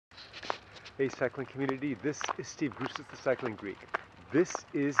Hey cycling community, this is Steve Grusis, the Cycling Greek. This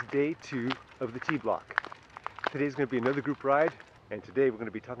is day 2 of the T-Block. Today's going to be another group ride, and today we're going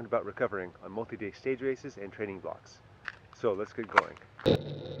to be talking about recovering on multi-day stage races and training blocks. So let's get going.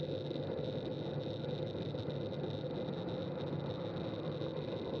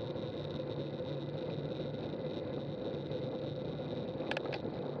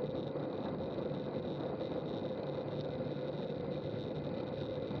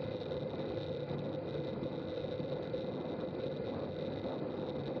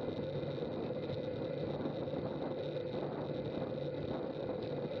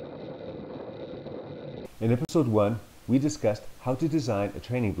 In episode 1, we discussed how to design a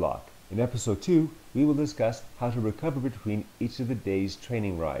training block. In episode 2, we will discuss how to recover between each of the day's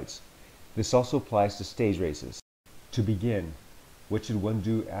training rides. This also applies to stage races. To begin, what should one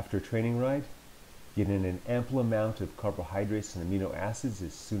do after a training ride? Get in an ample amount of carbohydrates and amino acids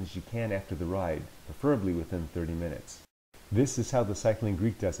as soon as you can after the ride, preferably within 30 minutes. This is how the Cycling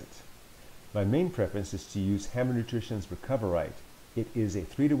Greek does it. My main preference is to use Hammer Nutrition's Recover-Right. It is a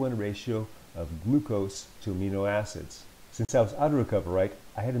 3-to-1 ratio of glucose to amino acids. Since I was out of Recover-Right,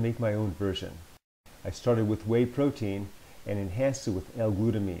 I had to make my own version. I started with whey protein and enhanced it with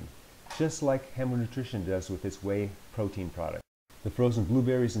L-glutamine, just like Hammer Nutrition does with its whey protein product. The frozen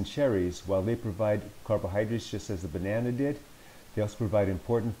blueberries and cherries, while they provide carbohydrates just as the banana did, they also provide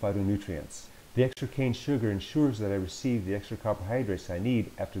important phytonutrients. The extra cane sugar ensures that I receive the extra carbohydrates I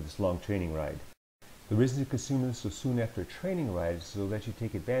need after this long training ride. The reason to consume this so soon after a training ride is so that you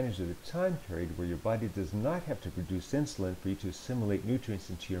take advantage of the time period where your body does not have to produce insulin for you to assimilate nutrients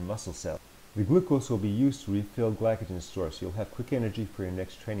into your muscle cells. The glucose will be used to refill glycogen stores, so you'll have quick energy for your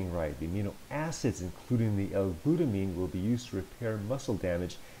next training ride. The amino acids, including the L-glutamine, will be used to repair muscle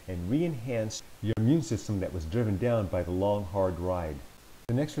damage and re-enhance your immune system that was driven down by the long, hard ride.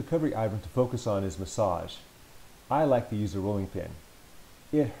 The next recovery item to focus on is massage. I like to use a rolling pin.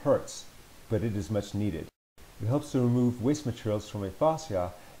 It hurts, but it is much needed. It helps to remove waste materials from a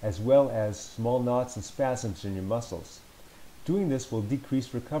fascia as well as small knots and spasms in your muscles. Doing this will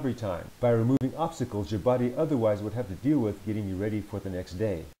decrease recovery time by removing obstacles your body otherwise would have to deal with getting you ready for the next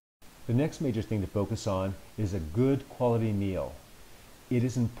day. The next major thing to focus on is a good quality meal. It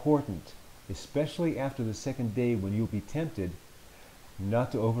is important, especially after the second day when you'll be tempted,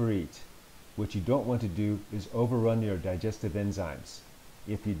 not to overeat. What you don't want to do is overrun your digestive enzymes.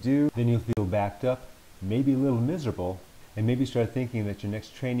 If you do, then you'll feel backed up, maybe a little miserable, and maybe start thinking that your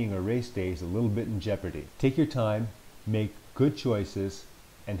next training or race day is a little bit in jeopardy. Take your time, make good choices,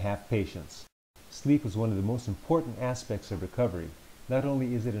 and have patience. Sleep is one of the most important aspects of recovery. Not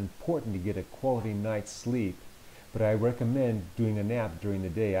only is it important to get a quality night's sleep, but I recommend doing a nap during the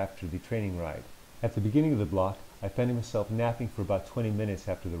day after the training ride. At the beginning of the block, I found myself napping for about 20 minutes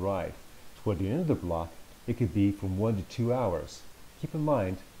after the ride. Toward the end of the block, it could be from 1 to 2 hours. Keep in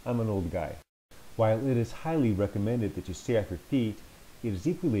mind, I'm an old guy. While it is highly recommended that you stay off your feet, it is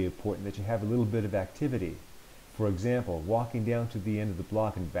equally important that you have a little bit of activity. For example, walking down to the end of the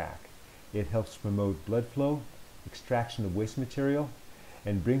block and back. It helps promote blood flow, extraction of waste material,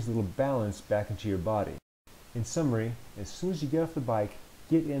 and brings a little balance back into your body. In summary, as soon as you get off the bike,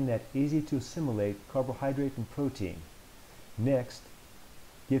 get in that easy to assimilate carbohydrate and protein. Next,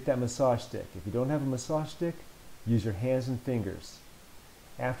 get that massage stick. If you don't have a massage stick, use your hands and fingers.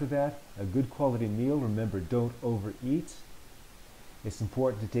 After that, a good quality meal. Remember, don't overeat. It's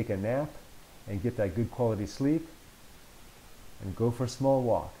important to take a nap and get that good quality sleep and go for a small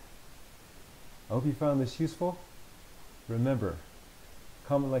walk. I hope you found this useful. Remember,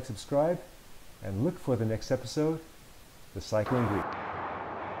 comment, like, subscribe, and look for the next episode, The Cycling Greek.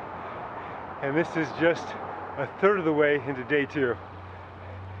 And this is just a third of the way into day 2.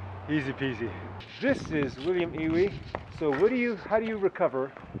 Easy peasy. This is William Iwi. So how do you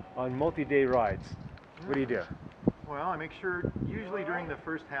recover on multi-day rides? What do you do? Well, I make sure, usually during the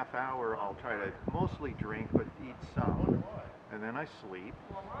first half hour, I'll try to mostly drink, but eat some. And then I sleep.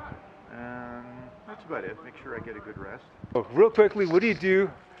 And that's about it. Make sure I get a good rest. So, real quickly, what do you do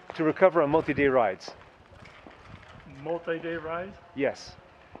to recover on multi-day rides? Multi-day rides? Yes.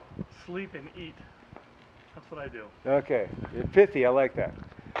 Sleep and eat. That's what I do. Okay. You're pithy. I like that.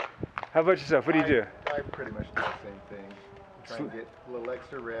 How about yourself? What do you do? I pretty much do the same thing. Try and get a little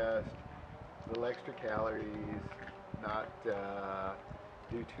extra rest, a little extra calories, not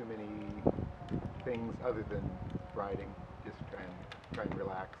do too many things other than riding. Just try and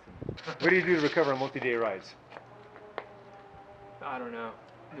relax. What do you do to recover on multi-day rides? I don't know.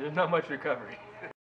 There's not much recovery.